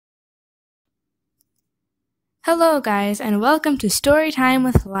Hello guys and welcome to Storytime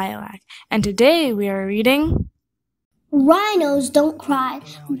with Lilac, and today we are reading Rhinos Don't Cry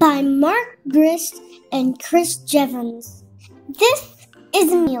by Mark Grist and Chris Jevons. This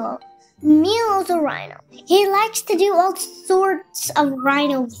is Milo. Milo's a rhino. He likes to do all sorts of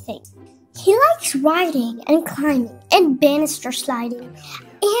rhino things. He likes riding and climbing and banister-sliding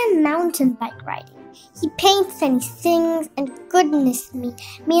and mountain bike riding. He paints and he sings, and goodness me,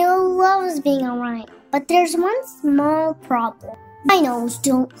 Milo loves being a rhino. But there's one small problem. Rhinos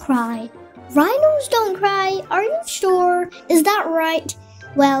don't cry. Rhinos don't cry? Are you sure? Is that right?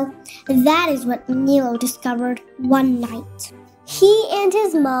 Well, that is what Milo discovered one night. He and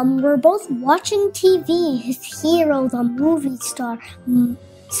his mom were both watching TV. His hero, the movie star,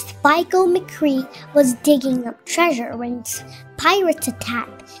 Spike-O Mcree, was digging up treasure when pirates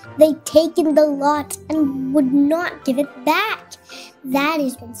attacked. They'd taken the lot and would not give it back. That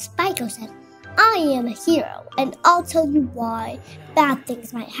is when Spike-O said, "I am a hero, and I'll tell you why. Bad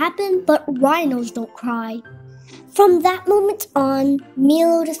things might happen, but rhinos don't cry." From that moment on,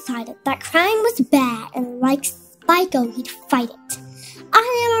 Milo decided that crime was bad, and like Spike-O, he'd fight it. "I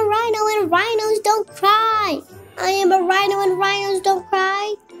am a rhino, and rhinos don't cry. I am a rhino, and rhinos don't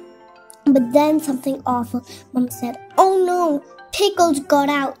cry." But then something awful. Mom said, "Oh no, Pickles got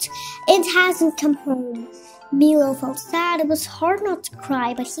out. It hasn't come home." Milo felt sad. It was hard not to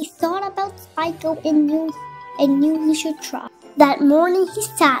cry, but he thought about Spike-O and knew he should try. That morning he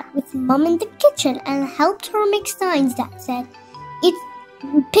sat with Mom in the kitchen and helped her make signs that said,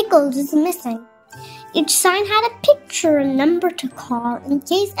 "Pickles is missing." Each sign had a picture and number to call in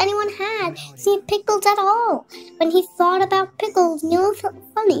case anyone had seen Pickles at all. When he thought about Pickles, Milo felt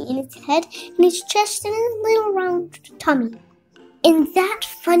funny in his head, in his chest, and in his little round tummy. And that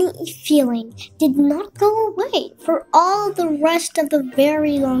funny feeling did not go away for all the rest of the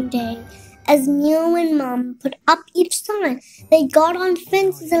very long day. As Milo and Mom put up each sign, they got on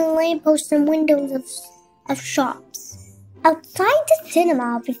fences and lampposts and windows of shops. Outside the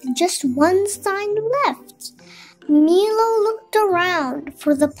cinema, with just one sign left, Milo looked around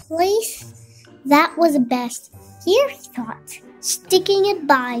for the place that was best. Here, he thought, sticking it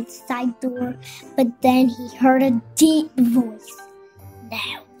by the side door, but then he heard a deep voice.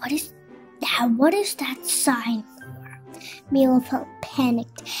 Now what is that sign for?" Milo felt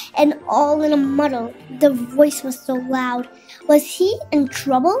panicked and all in a muddle. The voice was so loud. Was he in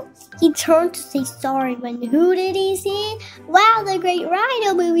trouble? He turned to say sorry when who did he see? Wow, the great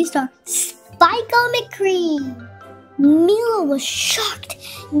rhino movie star, Spike-O Mcree! Milo was shocked,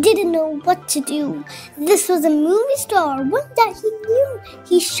 didn't know what to do. This was a movie star, one that he knew.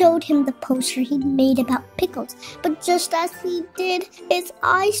 He showed him the poster he'd made about Pickles, but just as he did, his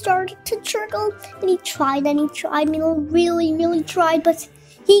eyes started to trickle, and he tried. Milo really tried, but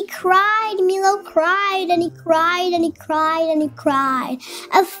he cried. Milo cried, and he cried, and he cried, and he cried.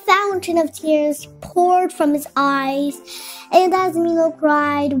 A fountain of tears poured from his eyes, and as Milo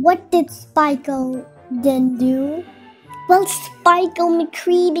cried, what did Spike-O then do? Well, Spike-O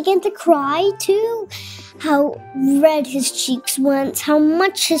Mcree began to cry too. How red his cheeks went, how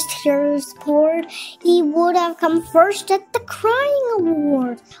much his tears poured. He would have come first at the crying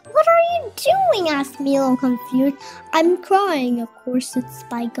award. "What are you doing?" asked Milo, confused. "I'm crying, of course," said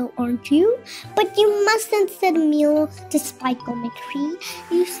Spike-O. "Aren't you?" "But you mustn't," said Milo to Spike-O Mcree.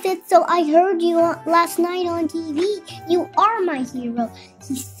 "You said so. I heard you last night on TV. You are my hero,"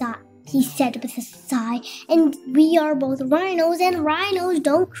 he said with a sigh, "and we are both rhinos, and rhinos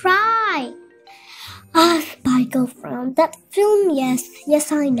don't cry." Spike-O frowned. "That film,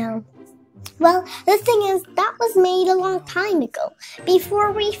 yes, I know. Well, the thing is, that was made a long time ago,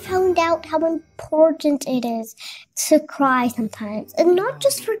 before we found out how important it is to cry sometimes, and not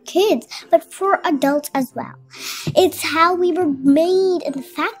just for kids, but for adults as well. It's how we were made. In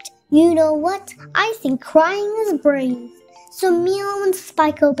fact, you know what? I think crying is brave." So Milo and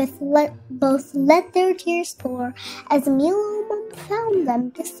Spike-O both let their tears pour as Milo found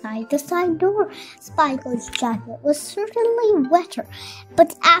them beside the side door. Spike-O's jacket was certainly wetter,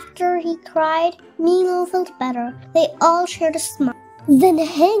 but after he cried, Milo felt better. They all shared a smile. Then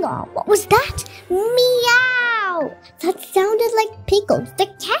hang on, what was that? Meow! That sounded like Pickles, the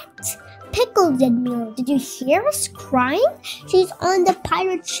cat. "Pickles," said Milo, "did you hear us crying? She's on the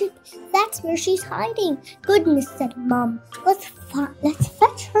pirate ship. That's where she's hiding." "Goodness," said Mom. Let's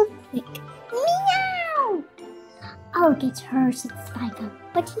fetch her quick." "Meow!" "I'll get her," said Spike-O,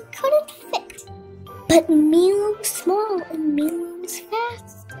 but he couldn't fit. But Milo was small and Milo was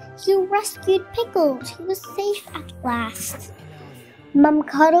fast. He rescued Pickles. He was safe at last. Mom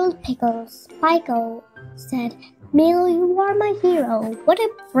cuddled Pickles. Spike-O said, "Milo, you are my hero. What a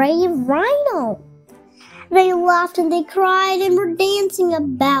brave rhino." They laughed and they cried and were dancing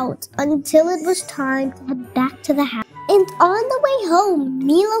about until it was time to head back to the house. And on the way home,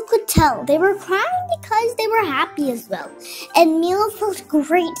 Milo could tell they were crying because they were happy as well. And Milo felt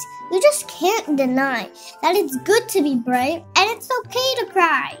great. You just can't deny that it's good to be brave and it's okay to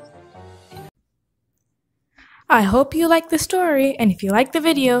cry. I hope you liked the story, and if you liked the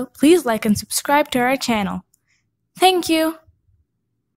video, please like and subscribe to our channel. Thank you!